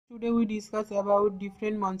Today we discuss about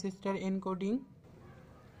different Manchester encoding.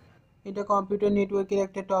 এটা computer নেটওয়ার্কের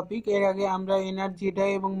একটা টপিক। এর আগে আমরা এনআর জেডা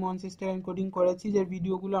এবং মনচেস্টার এনকোডিং করেছি, যার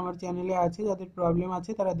ভিডিওগুলো আমার চ্যানেলে আছে। যাদের প্রবলেম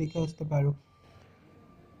আছে তারা দেখে আসতে পারো।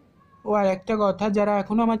 আর একটা কথা, যারা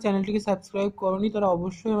এখনো আমার চ্যানেলটিকে সাবস্ক্রাইব করোনি তারা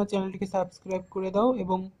অবশ্যই আমার চ্যানেলটিকে সাবস্ক্রাইব করে দাও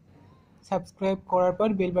এবং সাবস্ক্রাইব করার পর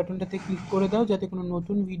বেল বাটনটাতে ক্লিক করে দাও, যাতে কোনো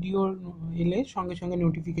নতুন ভিডিও এলে সঙ্গে সঙ্গে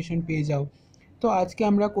নোটিফিকেশন পেয়ে যাও। তো আজকে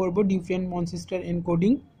আমরা করব ডিফারেন্ট মনচেস্টার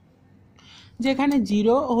এনকোডিং, যেখানে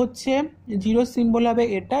জিরো হচ্ছে জিরো সিম্বল হবে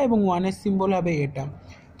এটা এবং ওয়ানের সিম্বল হবে এটা।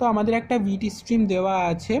 তো আমাদের একটা বিট স্ট্রিম দেওয়া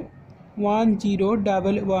আছে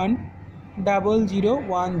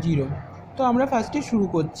 10110010। তো আমরা ফার্স্টে শুরু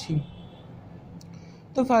করছি।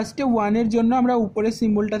 তো ফার্স্টে ওয়ানের জন্য আমরা উপরের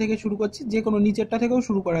সিম্বলটা থেকে শুরু করছি, যে কোনো নিচেরটা থেকেও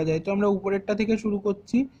শুরু করা যায়। তো আমরা উপরেরটা থেকে শুরু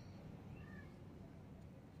করছি।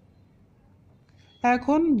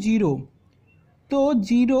 এখন জিরো, তো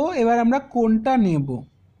জিরো এবার আমরা কোনটা নেব,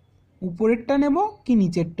 উপরেরটা নেব কি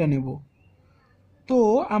নিচেরটা নেব? তো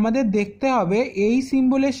আমাদের দেখতে হবে এই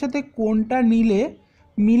সিম্বলের সাথে কোনটা নিলে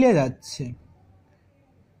মিলে যাচ্ছে।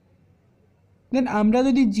 দেন আমরা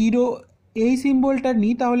যদি জিরো এই সিম্বলটা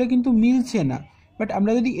নিই তাহলে কিন্তু মিলছে না, বাট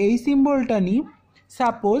আমরা যদি এই সিম্বলটা নিই,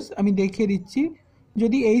 সাপোজ আমি দেখিয়ে দিচ্ছি,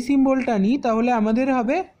 যদি এই সিম্বলটা নিই তাহলে আমাদের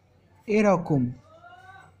হবে এরকম,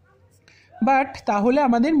 বাট তাহলে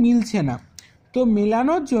আমাদের মিলছে না। তো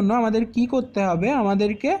মেলানোর জন্য আমাদের কি করতে হবে,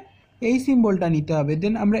 আমাদেরকে এই সিম্বলটা নিতে হবে।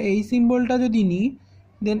 দেন আমরা এই সিম্বলটা যদি নিই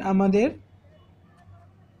দেন আমাদের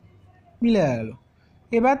মিলে গেল।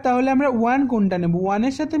 এবার তাহলে আমরা ওয়ান কোনটা নেব,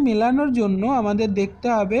 ওয়ানের সাথে মেলানোর জন্য আমাদের দেখতে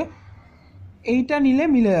হবে এইটা নিলে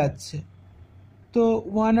মিলে যাচ্ছে। তো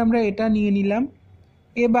ওয়ান আমরা এটা নিয়ে নিলাম।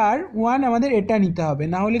 এবার ওয়ান আমাদের এটা নিতে হবে,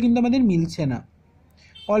 না হলে কিন্তু আমাদের মিলছে না।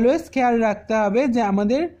 অলওয়েজ খেয়াল রাখতে হবে যে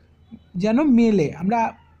আমাদের যেন মেলে। আমরা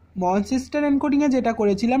মনচেস্টার এনকোডিংয়ে যেটা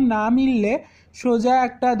করেছিলাম, না মিললে সোজা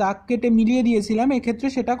একটা দাগ কেটে মিলিয়ে দিয়েছিলাম, এক্ষেত্রে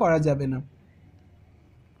সেটা করা যাবে না।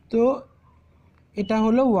 তো এটা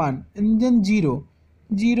হলো ওয়ান, দেন জিরো,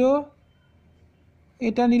 জিরো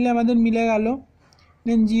এটা নিলে আমাদের মিলে গেল।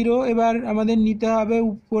 দেন জিরো এবার আমাদের নিতে হবে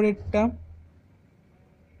উপরেরটা।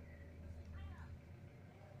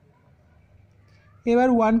 এবার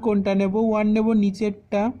ওয়ান কোনটা নেব, ওয়ান নেব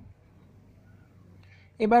নিচেরটা।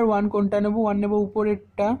 এবার ওয়ান কোনটা নেব, ওয়ান নেব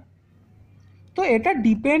উপরেরটা। তো এটা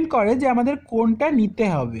ডিপেন্ড করে যে আমাদের কোনটা নিতে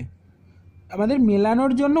হবে। আমাদের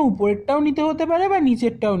মেলানোর জন্য উপরেরটাও নিতে হতে পারে বা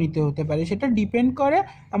নিচেরটাও নিতে হতে পারে, সেটা ডিপেন্ড করে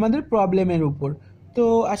আমাদের প্রবলেমের উপর। তো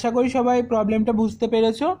আশা করি সবাই প্রবলেমটা বুঝতে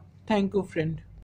পেরেছো। Thank you friend.